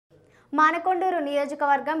మానకొండూరు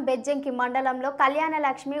నియోజకవర్గం బెజ్జంకి మండలంలో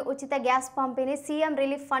కళ్యాణలక్ష్మి ఉచిత గ్యాస్ పంపిణీ సీఎం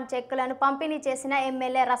రిలీఫ్ ఫండ్ చెక్కులను పంపిణీ చేసిన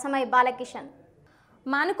ఎమ్మెల్యే రసమయ బాలకిషన్.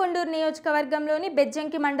 మానకొండూరు నియోజకవర్గంలోని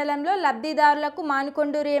బెజ్జంకి మండలంలో లబ్ధిదారులకు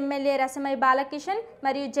మానకొండూరు ఎమ్మెల్యే రసమయ బాలకిషన్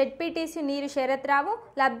మరియు జెడ్పీటీసీ నీరు శరత్రావు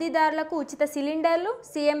లబ్ధిదారులకు ఉచిత సిలిండర్లు,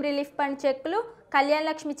 సీఎం రిలీఫ్ ఫండ్ చెక్కులు,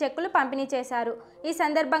 కళ్యాణలక్ష్మి చెక్కులు పంపిణీ చేశారు. ఈ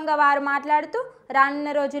సందర్భంగా వారు మాట్లాడుతూ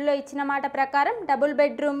రానున్న రోజుల్లో ఇచ్చిన మాట ప్రకారం డబుల్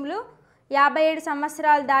బెడ్రూమ్లు 57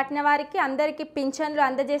 సంవత్సరాలు దాటిన వారికి అందరికీ పింఛన్లు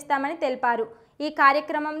అందజేస్తామని తెలిపారు. ఈ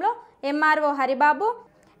కార్యక్రమంలో ఎంఆర్ఓ హరిబాబు,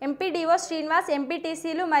 ఎంపీడీఓ శ్రీనివాస్,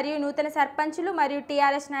 ఎంపీటీసీలు మరియు నూతన సర్పంచులు మరియు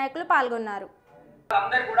టీఆర్ఎస్ నాయకులు పాల్గొన్నారు.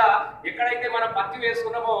 అందరూ కూడా ఎక్కడైతే మనం పత్తి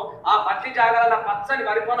వేసుకున్నామో ఆ పత్తి జాగాల పచ్చని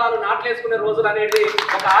వరి పొలాలు నాట్లేసుకునే రోజులు అనేది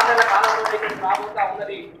ఒక 6 నెలల కాలంలో ఇక్కడ రాబోతా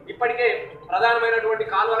ఉన్నది. ఇప్పటికే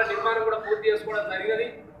ప్రధానమైనటువంటి కాలువల నిర్మాణం కూడా పూర్తి చేసుకోవడం జరిగినది.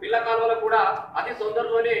 పిల్ల కాలువలు కూడా అతి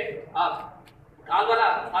తొందరలోనే కాలువల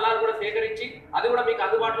స్థలాలు కూడా సేకరించి అది కూడా మీకు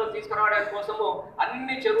అందుబాటులో తీసుకురావడానికి కోసము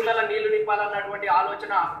అన్ని చెరువుల నీళ్లు నింపాలన్నటువంటి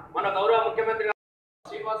ఆలోచన మన గౌరవ ముఖ్యమంత్రి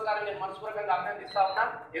శ్రీనివాస్ గారిని నేను మనస్ఫూర్తిగా అభినందిస్తా ఉన్నా.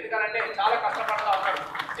 ఎందుకంటే చాలా కష్టపడతా ఉన్నాడు.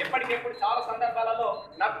 ఎప్పటికెప్పుడు చాలా సందర్భాలలో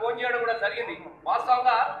నాకు ఫోన్ చేయడం కూడా జరిగింది.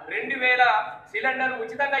 వాస్తవంగా 2000 సిలిండర్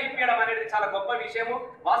ఉచితంగా ఇప్పించడం అనేది చాలా గొప్ప విషయము.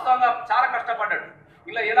 వాస్తవంగా చాలా కష్టపడ్డాడు.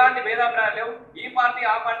 ఇలా ఎలాంటి భేదాభిప్రాయాలు లేవు. ఈ పార్టీ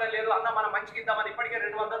ఆ పార్టీ లేదు అన్న మనం మంచికి ఇద్దామని ఇప్పటికే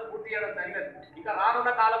 200 పూర్తి చేయడం జరిగింది. ఇంకా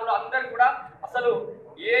రానున్న కాలంలో అందరు కూడా అసలు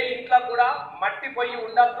ఏ ఇంట్లో కూడా మట్టి పొయ్యి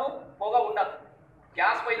ఉండద్దు, పొగ ఉండద్దు,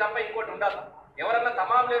 గ్యాస్ పొయ్యి తప్ప ఇంకోటి ఉండదు. ఎవరన్నా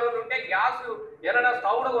తమాం లేని వాళ్ళు ఉంటే గ్యాస్ ఏదైనా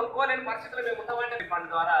స్టవ్ కొనుక్కోలేని పరిస్థితులు మేము ఉంటామని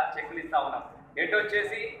ఫండ్ ద్వారా చెక్కులు ఇస్తా ఉన్నాం. ఎటు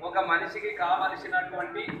వచ్చేసి ఒక మనిషికి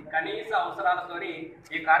కావలసినటువంటి కనీస అవసరాలతోని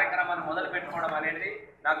ఈ కార్యక్రమాన్ని మొదలు పెట్టుకోవడం అనేది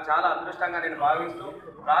నాకు చాలా అదృష్టంగా నేను భావిస్తూ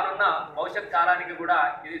రానున్న భవిష్యత్ కాలానికి కూడా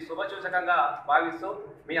ఇది శుభసూచకంగా భావిస్తూ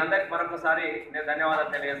మీ అందరికి మరొకసారి నేను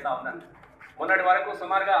ధన్యవాదాలు తెలియజేస్తా ఉన్నాను. మొన్నటి వరకు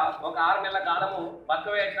సుమారుగా ఒక 6 నెలల కాలము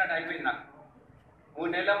బతుక వేసినట్టు అయిపోయింది. నాకు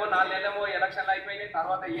 3 నెలలేమో 4 నెలలేమో ఎలక్షన్లు అయిపోయినాయి.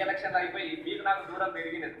 తర్వాత ఈ ఎలక్షన్లు అయిపోయి మీకు నాకు దూరం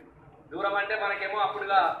పెరిగినది. దూరం అంటే మనకేమో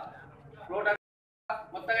అప్పుడుగా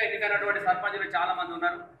కొత్తగా ఎన్నికైనటువంటి సర్పంచులు చాలా మంది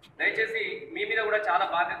ఉన్నారు. దయచేసి మీ మీద కూడా చాలా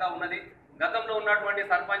బాధ్యత ఉన్నది. గతంలో ఉన్నటువంటి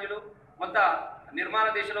సర్పంచులు కొంత నిర్మాణ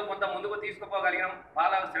దిశలో కొంత ముందుకు తీసుకుపోగలిగినాం.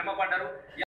 చాలా శ్రమ పడ్డారు.